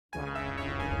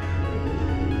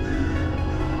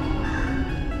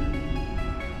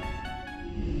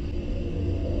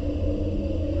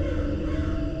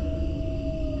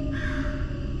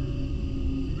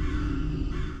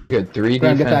Good. 3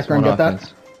 Graham, defense, get 1 that.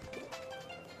 offense.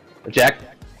 Jack.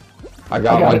 I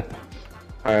got one. it.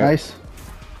 All right. Nice.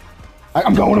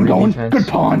 I'm going. defense. Good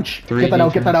punch. 3 Get that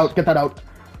out, defense. get that out.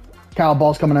 Kyle,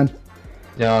 ball's coming in.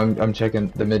 Yeah, I'm checking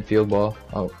the midfield ball.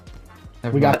 Oh.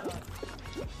 Never We mind. got it.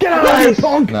 Get out of here,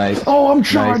 punk! Nice. Oh, I'm Nice.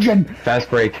 charging. Fast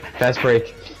break. Fast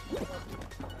break.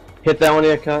 Hit that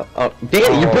one, Kyle. Oh,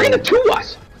 Danny, you're bringing it to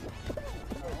us.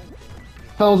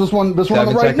 Fellas, this one on the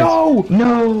 7 right. seconds. No!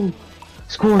 No!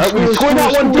 Score, We score, scored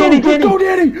that one, Go, Danny, let's Danny. go,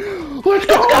 Danny! Let's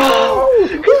go!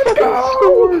 Let's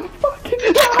go! Fucking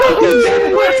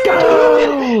Let's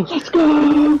go!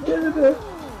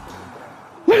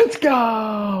 Let's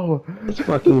go! Let's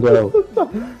fucking go.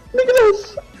 Look at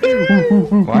this!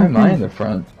 Why am I in the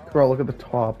front? Bro, look at the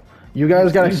top. You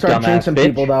guys gotta You start dumbass jinxing bitch.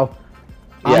 people, though.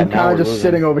 Yeah, I'm now kind we're of just losing.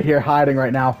 sitting over here hiding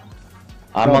right now.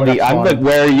 I'm No, on but the. that's I'm fine. like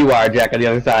where you are, Jack, on the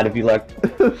other side. If you look.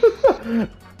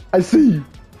 I see.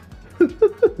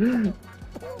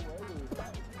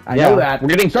 I Yeah, know that. we're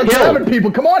getting Start killed. grabbing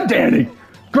people. Come on, Danny.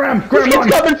 Graham, This run. kid's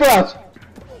coming for us.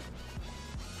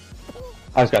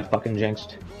 I just got fucking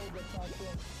jinxed.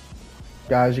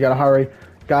 Guys, you gotta hurry.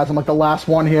 Guys, I'm like the last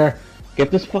one here.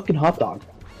 Get this fucking hot dog.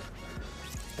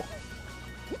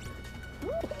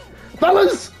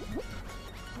 Fellas!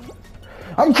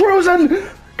 I'm cruising!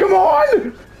 Come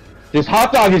on! This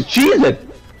hot dog is cheesing.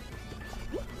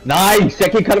 Nice. I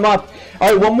can cut him off.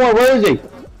 All right, one more. Where is he?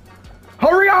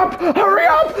 Hurry up! Hurry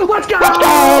up! Let's go! Let's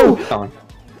go. All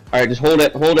right, just hold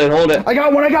it. Hold it. Hold it. I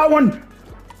got one!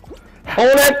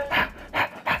 Hold it.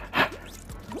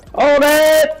 Hold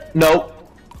it. Nope.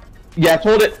 Yes,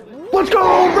 hold it. Let's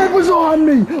go! Red was on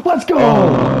me! Let's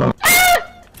go!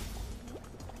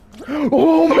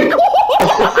 Oh my god!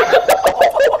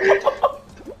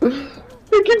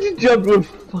 The kid just jumped with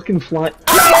fucking flying.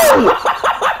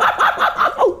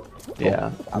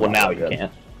 Yeah. Well, now you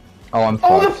can't. Oh, I'm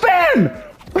Oh, the fucked. fan!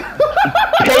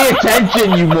 Pay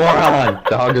attention, you moron.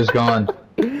 Dog is gone.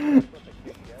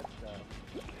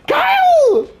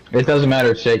 Kyle! It doesn't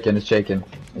matter. It's shaking. It's shaking.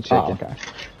 It's shaking. Oh, okay.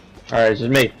 All right, this is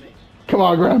me. Come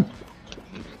on, Graham.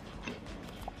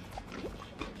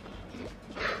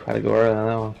 Gotta go around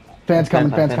that one. Fans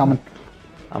coming.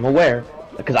 I'm aware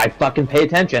because I fucking pay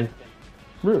attention.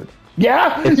 Rude.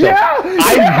 Yeah! It's yeah!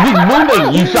 I was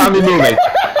moving. You saw me moving.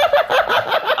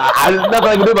 There's nothing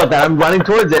I can do about that. I'm running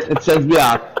towards it. It says me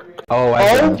off. Oh, Oh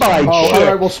my Oh, shit.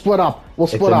 alright, we'll split up. a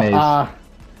maze.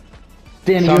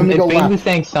 Danny, you Some, and me it's go basically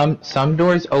left. saying some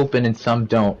doors open and some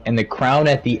don't, and the crown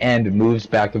at the end moves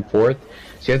back and forth,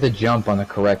 so you have to jump on the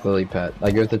correct lily pad.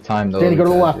 Like you have to time the Danny, lily go to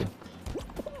the pad,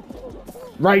 left.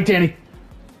 dude. Right, Danny.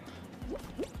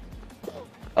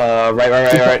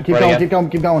 Right.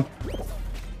 Keep going.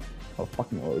 Oh,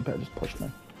 fucking lily pad just pushed me.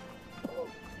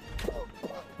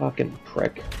 Fucking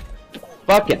prick.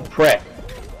 Fucking prick.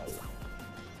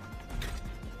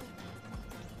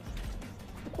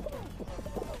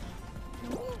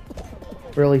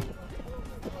 Really?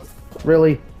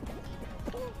 Really?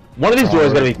 One of these doors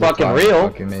is gonna be We're fucking talking real.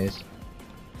 Fucking maze.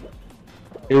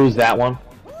 It was that one.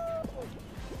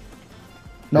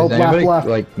 Nope, Is anybody, left.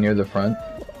 like near the front?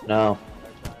 No.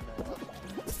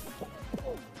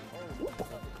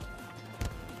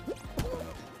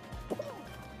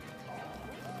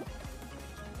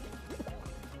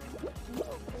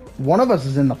 One of us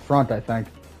is in the front, I think.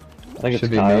 I think Should it's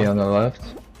be Kyle. me on the left.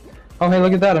 Oh, hey,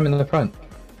 look at that! I'm in the front.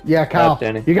 Yeah, Kyle.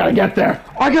 Danny. You gotta get there.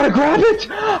 I gotta grab it!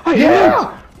 I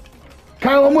Yeah!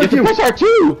 Kyle, I'm You with have you. to push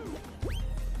R2.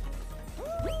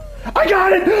 I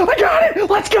got it!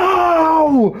 Let's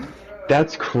go!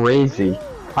 That's crazy.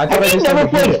 I thought Have I you just never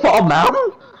had to hit played it. Fall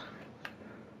Mountain?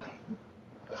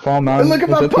 Fall Mountain. Look at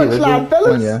is my that the punchline, original fellas.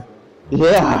 one? Yeah.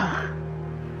 Yeah.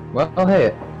 Well, oh,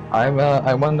 hey,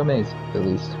 I won the maze at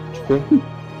least.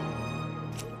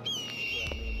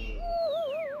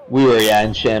 We were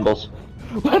in shambles.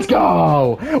 Let's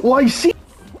go! Well, I see.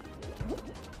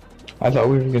 I thought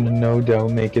we were gonna no doubt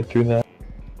make it through that.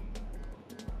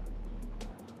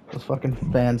 Those fucking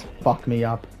fans fuck me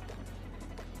up.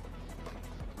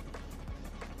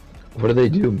 What do they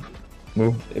do?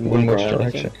 Move They in move which around, I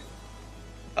direction? think.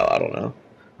 Oh, I don't know.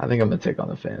 I think I'm gonna take on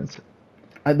the fans.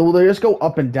 Well, they just go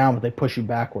up and down, but they push you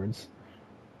backwards.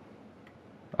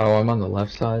 Oh, I'm on the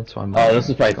left side, so I'm. Oh, this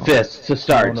is probably fists to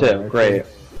start No, no, too. no, Great.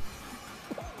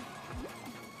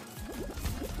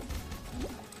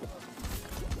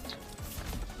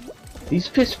 These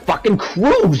fists fucking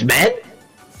cruise, man.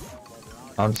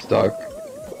 I'm stuck.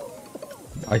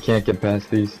 I can't get past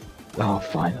these. Oh,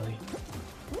 finally.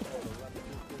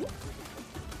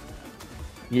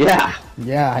 Yeah.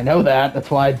 Yeah, I know that.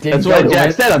 That's why I didn't That's go what to Jack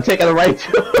it. said. I'm taking the right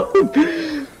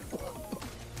too.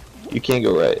 You can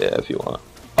go right, yeah, if you want.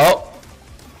 Oh,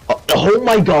 Oh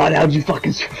my god, how'd you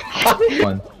fucking survive?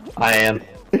 One. I am.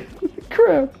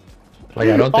 Crap. Like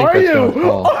I don't think Are that's you? gonna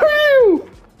fall. Are you?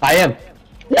 I am.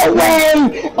 No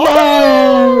way!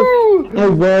 Oh!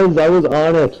 I was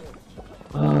on it.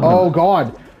 Oh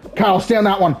god. Kyle, stay on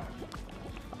that one.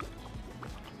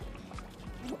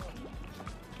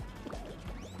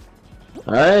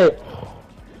 Alright.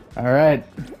 Alright.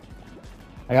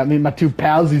 I got me and my two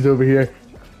palsies over here.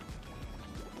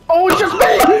 Oh, it's just me!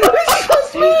 It's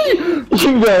just me!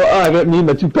 You go, oh, I got me and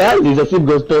my two passes. I see them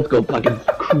both go fucking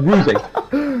cruising.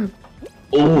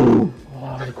 Ooh.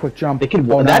 Oh, a quick jump. They can,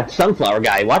 Oh, no. that sunflower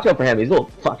guy, watch out for him. He's a little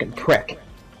fucking prick.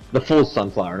 The full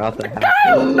sunflower, not the half.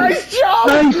 Kyle, nice job!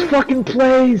 Nice fucking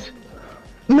plays!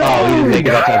 No! Oh, he didn't make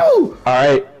it that time. Kyle!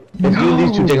 Alright. Let's do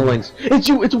these two No. dinglings. It's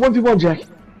you, it's a 1v1, Jack.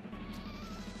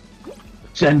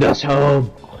 Send us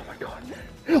home. Oh my god.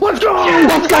 Let's go! Yeah,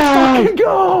 let's go! Fucking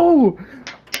go!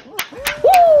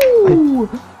 Woo!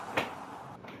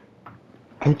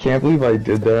 I can't believe I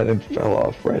did that and fell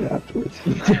off right afterwards.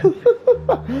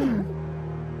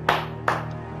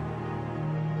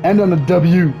 End on a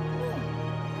W.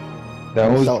 That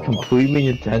was So- completely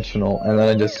intentional, and then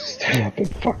I just stood up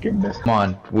and fucking missed. Come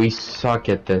on, we suck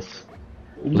at this.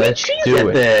 Let's do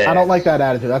it. I don't like that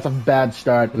attitude. That's a bad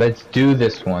start. Let's do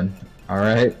this one.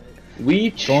 Alright?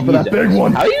 We Going for that cheese big it.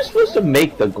 one. How are you supposed to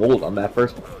make the gold on that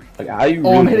first one? Like, how are you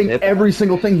Oh, really I'm hitting hit that? every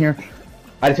single thing here.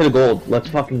 I just hit a gold. Let's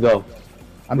fucking go.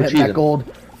 I'm We're hitting that cheating. gold.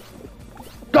 I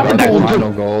Got got the the gold.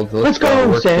 final gold. Let's go,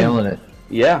 We're Sam. killing it.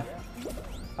 Yeah.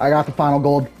 I got the final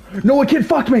gold. No, a kid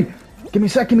fucked me. Give me a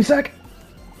sec. Give me a sec.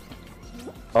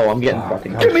 Oh, I'm getting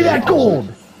fucking. Give me that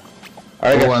gold.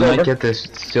 Alright, I Oh, got I silver. might get this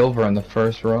silver in the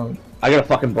first round. I got a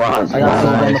fucking bronze. I got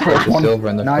silver in the Nice, first got the one. silver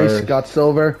in the Nice. first. Got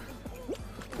silver.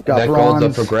 Got That gold's up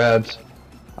bronze. for grabs.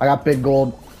 I got big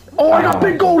gold. Oh, I got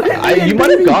big gold. Hit me, You might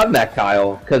have baby. gotten that,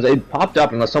 Kyle, because it popped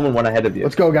up unless someone went ahead of you.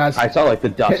 Let's go, guys. I saw like the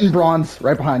dust. Hitting bronze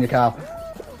right behind you, Kyle.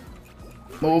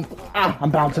 Move. Ah,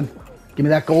 I'm bouncing. Give me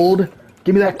that gold.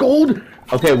 Give me that gold.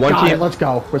 Okay, one Got team. it. Let's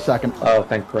go for a second. Oh,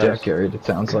 thank Jack Christ. carried, it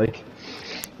sounds like.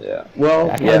 Yeah.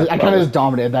 Well, I yeah. kind of just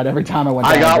dominated that every time I went.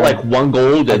 I down got there. like one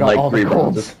gold I and got like all the 3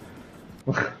 golds.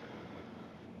 bronzes.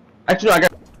 Actually, no, I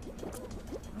got.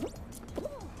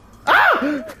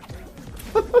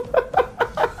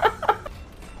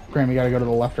 Graham, you gotta go to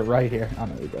the left or right here. Oh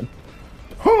no, you're good.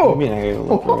 I mean, I gotta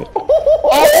look for it.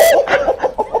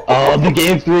 Oh, the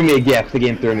game threw me a gift. The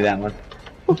game threw me that one.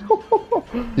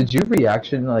 Did you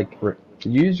reaction, like, did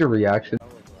you use your reaction?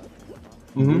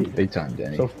 Mm-hmm. Big time,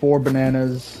 Danny. So 4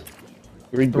 bananas,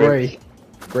 3 grapes.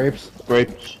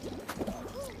 Grapes.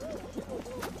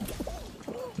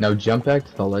 Now jump back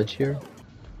to the ledge here.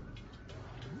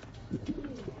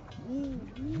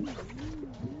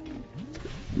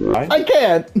 Right? I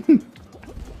can't.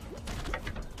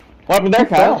 What happened there,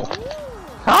 Kyle?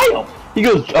 Kyle! He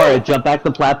goes, alright, jump back to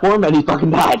the platform, and he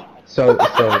fucking died. So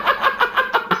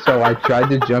I tried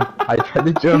to jump. I tried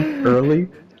to jump early.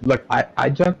 Look, I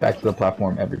jump back to the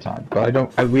platform every time, but I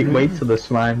don't. I wait till the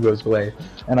slime goes away,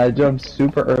 and I jumped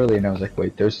super early, and I was like,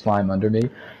 wait, there's slime under me,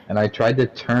 and I tried to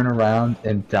turn around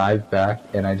and dive back,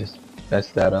 and I just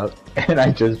messed that up, and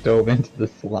I just dove into the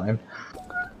slime.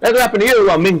 That's what happened to you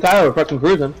while me and Kyle were fucking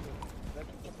cruising.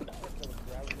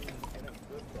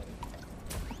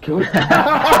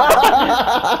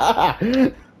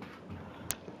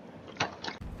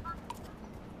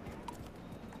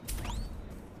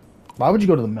 Why would you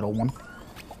go to the middle one?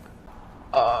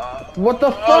 What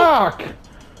the fuck? Dude,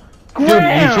 you shouldn't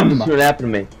have Graham! seen what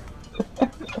happened to me.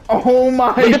 Oh my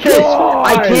Look at god! this!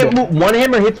 I can't move. One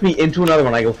hammer hits me into another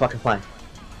one, I go fucking flying.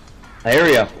 There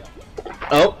we go.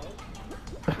 Oh.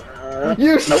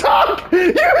 You suck!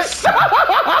 You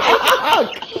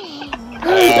suck!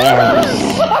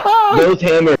 Those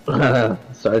hammers.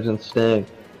 Sergeant Sting.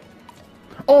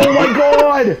 Oh my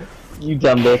god! You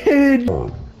dumb bitch. Kid.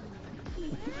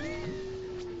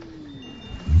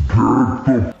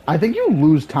 I think you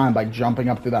lose time by jumping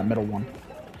up through that middle one.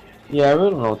 Yeah, I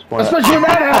really don't know what's going on. Especially when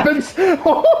that happens!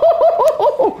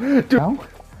 Dude.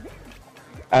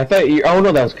 I thought you. Oh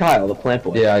no, that was Kyle, the plant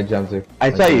boy. Yeah, I jumped through.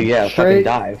 I saw you. Yeah, Straight.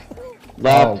 fucking dive. Oh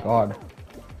Left. god.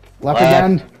 Left Left.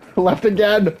 again. Left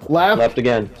again. Left. Left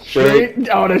again. Straight. Straight.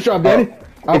 Oh, nice job, Danny.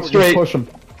 Oh, it's straight. Just push him.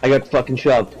 I got fucking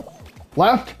shoved.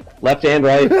 Left. Left and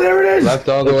right. There it is. Left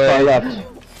all the Let's try way. left.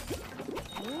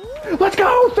 Let's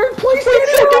go. Third place,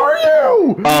 Danny. Where are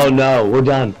you? Oh no, we're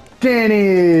done.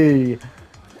 Danny.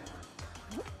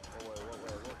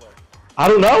 I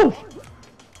don't know.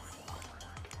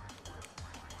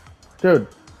 Dude.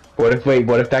 What if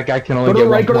that guy can Go only to get the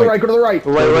right. 1 Go to the point? right. Go to the right.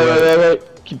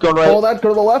 Right. Keep going right. Hold that. Go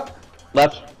to the left.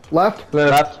 Left. Left.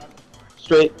 Left.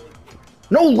 Straight.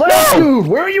 No, left, dude!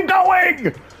 Where are you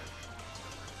going?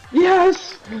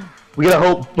 Yes! We gotta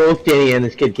hope both Danny and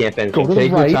this kid can't finish. Go to the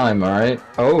Take right. your time, alright?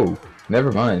 Oh,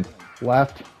 never mind.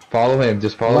 Left. Follow him,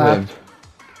 just follow him. Left.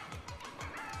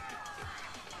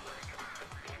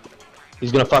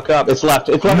 He's gonna fuck up. It's left.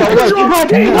 It's left.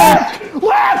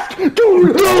 Left!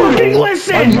 Dude, fucking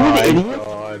listen! Are you an My idiot?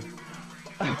 God.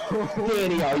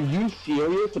 Danny, are you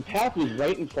serious? The path was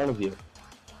right in front of you.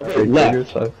 Okay, Take left. your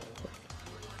time.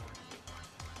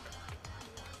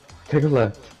 Take a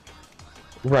left.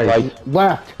 Right. Right.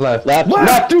 Left. Left. Left.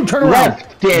 Left, dude, turn around.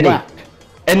 Left, Danny. Left.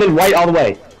 And then right all the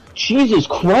way. Jesus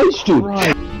Christ, dude.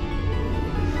 Right.